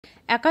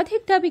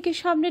একাধিক দাবিকে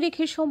সামনে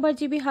রেখে সোমবার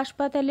জিবি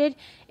হাসপাতালের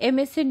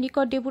এমএস এর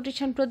নিকট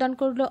ডেপুটেশন প্রদান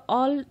করল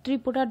অল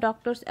ত্রিপুরা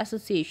ডক্টরস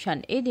অ্যাসোসিয়েশন।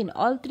 এদিন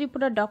অল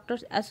ত্রিপুরা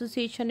ডক্টরস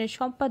অ্যাসোসিয়েশনের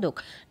সম্পাদক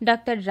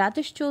ডাক্তার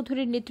রাজেশ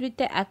চৌধুরীর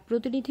নেতৃত্বে এক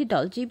প্রতিনিধি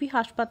দল জিবি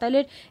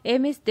হাসপাতালের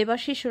এমএস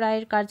দেবাশিস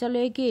রায়ের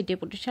কার্যালয়ে গিয়ে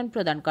ডেপুটেশন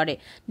প্রদান করে।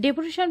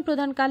 ডেপুটেশন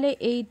প্রদানকালে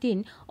এই দিন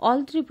অল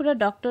ত্রিপুরা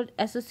ডক্টর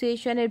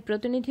অ্যাসোসিয়েশনের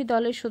প্রতিনিধি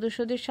দলের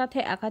সদস্যদের সাথে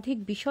একাধিক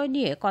বিষয়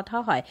নিয়ে কথা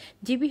হয়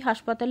জিবি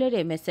হাসপাতালের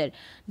এমএস এর।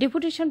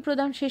 ডেপুটেশন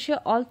প্রদান শেষে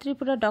অল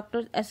ত্রিপুরা ডক্টর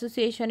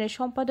অ্যাসোসিয়েশনের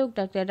সম্পাদক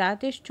ডাক্তার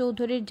রাজেশ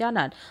চৌধুরী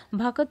জানান,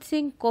 ভগৎ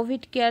সিং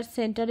কোভিড কেয়ার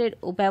সেন্টারের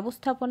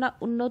ব্যবস্থাপনা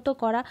উন্নত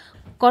করা,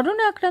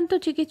 করোনা আক্রান্ত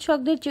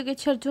চিকিৎসকদের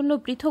চিকিৎসার জন্য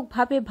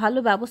পৃথকভাবে ভালো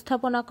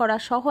ব্যবস্থাপনা করা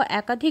সহ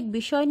একাধিক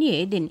বিষয় নিয়ে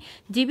এদিন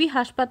জিবি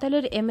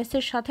হাসপাতালের এমএস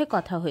এর সাথে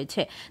কথা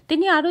হয়েছে।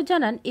 তিনি আরও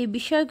জানান, এই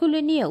বিষয়গুলি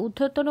নিয়ে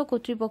ঊর্ধ্বতন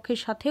কর্তৃপক্ষের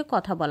সাথে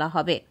কথা বলা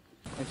হবে।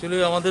 অ্যাকচুয়ালি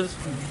আমাদের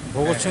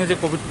ভগৎ সিং যে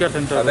কোভিড কেয়ার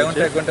সেন্টার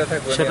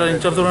সেটার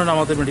ইনচার্জ হলেন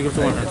আমাদের মেডিকেল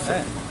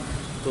সুপারিনটেন্ডেন্ট।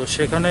 তো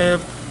সেখানে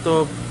তো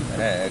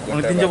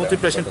অনেকদিন যাবতীয়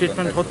পেশেন্ট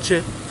ট্রিটমেন্ট হচ্ছে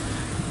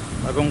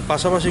এবং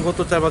পাশাপাশি গত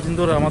 4-5 দিন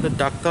ধরে আমাদের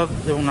ডাক্তার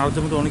এবং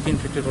নার্সদের মধ্যে অনেকে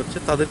ইনফেক্টেড হচ্ছে,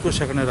 তাদেরকেও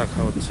সেখানে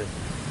রাখা হচ্ছে।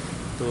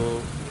 তো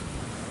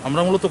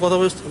আমরা মূলত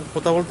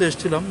কথা বলতে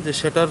এসেছিলাম যে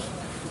সেটার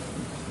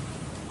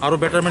আরও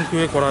বেটারমেন্ট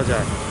কীভাবে করা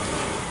যায়,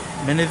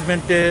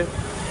 ম্যানেজমেন্টে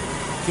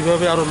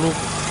কীভাবে আরও লোক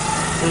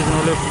প্রয়োজন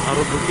হলে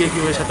আরও ঢুকিয়ে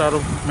কীভাবে সেটা আরও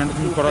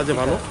ম্যানেজমেন্ট করা যায়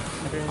ভালো।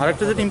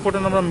 আরেকটা যেটা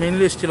ইম্পর্টেন্ট, আমরা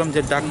মেনলি এসেছিলাম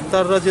যে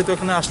ডাক্তাররা যেহেতু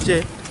এখানে আসছে,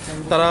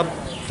 তারা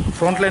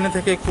ফ্রন্ট লাইনে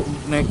থেকে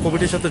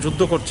কোভিডের সাথে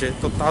যুদ্ধ করছে,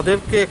 তো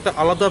তাদেরকে একটা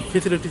আলাদা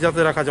ফেসিলিটি যাতে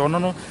রাখা যায়,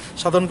 অন্যান্য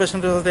সাধারণ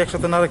পেশেন্টের সাথে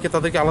একসাথে না রেখে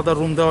তাদেরকে আলাদা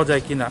রুম দেওয়া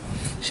যায় কি না,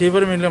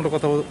 সেইভাবে মেনলি আমরা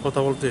কথা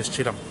বলতে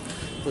এসেছিলাম।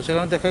 তো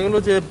সেখানে দেখা গেল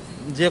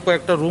যে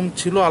কয়েকটা রুম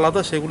ছিল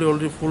আলাদা, সেগুলি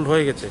অলরেডি ফুল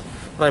হয়ে গেছে।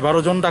 প্রায়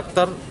 12 জন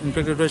ডাক্তার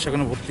ইনফেক্টেড হয়ে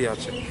সেখানে ভর্তি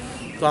আছে।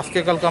 তো আজকে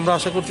কালকে আমরা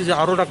আশা করছি যে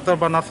আরও ডাক্তার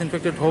বা নার্স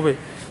ইনফেক্টেড হবে,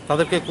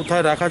 তাদেরকে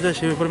কোথায় রাখা যায়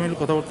সেই ব্যাপারে মিলে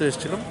কথা বলতে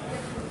এসেছিলাম।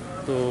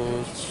 তো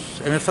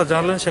এমএস স্যার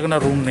জানালেন সেখানে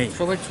রুম নেই,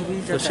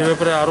 তো সে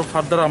ব্যাপারে আরও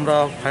ফার্দার আমরা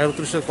হায়ার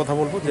অথরিটির সাথে কথা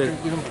বলবো যে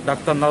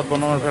ডাক্তার নার্স বা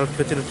নন হেলথ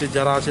ফেসিলিটি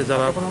যারা আছে,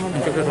 যারা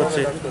ইনফেক্টেড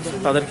হচ্ছে,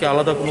 তাদেরকে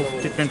আলাদা কোনো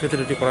ট্রিটমেন্ট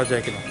ফেসিলিটি করা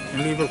যায় কিনা,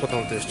 এমনি ব্যাপারে কথা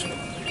বলতে এসেছিলাম।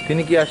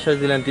 তিনি কি আশ্বাস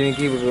দিলেন? তিনি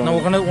কি না,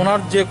 ওখানে ওনার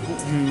যে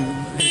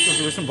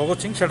ভগৎ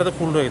সিং সেটাতে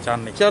ফুল রয়ে গেছে, আর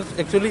নেই। ইনচার্জ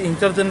অ্যাকচুয়ালি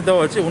ইনচার্জ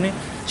দেওয়া হয়েছে, উনি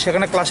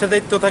সেখানে ক্লাসের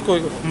দায়িত্ব থাকে,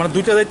 মানে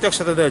দুইটা দায়িত্ব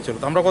একসাথে দেওয়া হয়েছিল।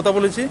 তো আমরা কথা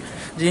বলেছি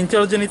যে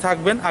ইনচার্জ যিনি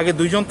থাকবেন, আগে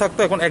 2 জন থাকতো,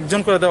 এখন 1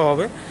 জন করে দেওয়া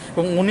হবে,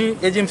 এবং উনি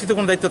এজিএমসিতে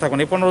কোনো দায়িত্ব থাকবেন,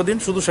 এই 15 দিন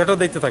শুধু সেটার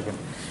দায়িত্ব থাকবেন।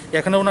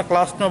 এখানে ওনার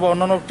ক্লাস নেওয়া বা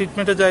অন্যান্য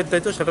ট্রিটমেন্টের যে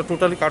দায়িত্ব সেটা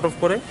টোটালি কাট অফ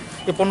করে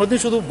এই 15 দিন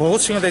শুধু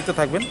ভগৎ সিংয়ের দায়িত্ব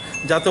থাকবেন,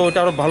 যাতে ওইটা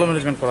আরও ভালো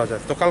ম্যানেজমেন্ট করা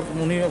যায়। তো কাল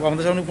উনি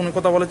আমাদের সামনে উনি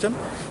কথা বলেছেন,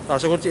 তো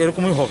আশা করছি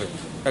এরকমই হবে।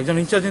 একজন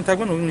ইনচার্জ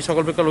থাকবেন, উনি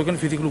সকাল বিকাল ওইখানে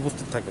ফিজিক্যালি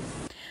উপস্থিত থাকবেন।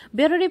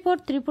 Bureau report,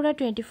 Tripura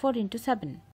 24x7।